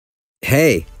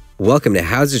Hey, welcome to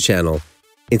HOWZA channel.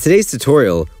 In today's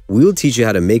tutorial, we will teach you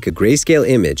how to make a grayscale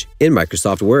image in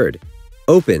Microsoft Word.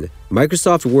 Open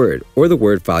Microsoft Word or the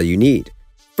Word file you need.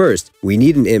 First, we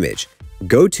need an image.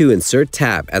 Go to Insert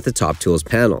tab at the top Tools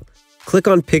panel. Click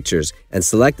on Pictures and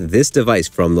select this device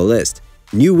from the list.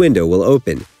 New window will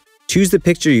open. Choose the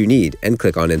picture you need and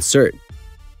click on Insert.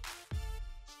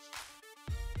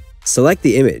 Select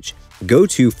the image. Go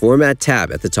to Format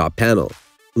tab at the top panel.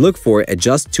 Look for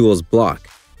Adjust Tools block.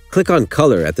 Click on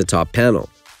Color at the top panel.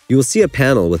 You will see a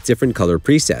panel with different color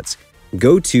presets.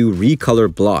 Go to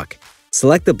Recolor block.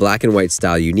 Select the black and white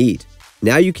style you need.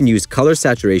 Now you can use color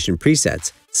saturation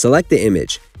presets. Select the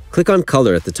image. Click on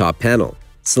Color at the top panel.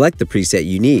 Select the preset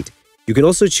you need. You can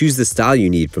also choose the style you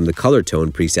need from the color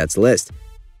tone presets list.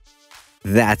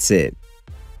 That's it.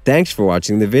 Thanks for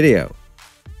watching the video.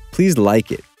 Please like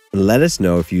it and let us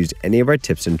know if you used any of our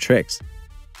tips and tricks.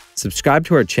 Subscribe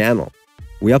to our channel.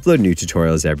 We upload new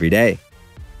tutorials every day.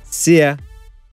 See ya!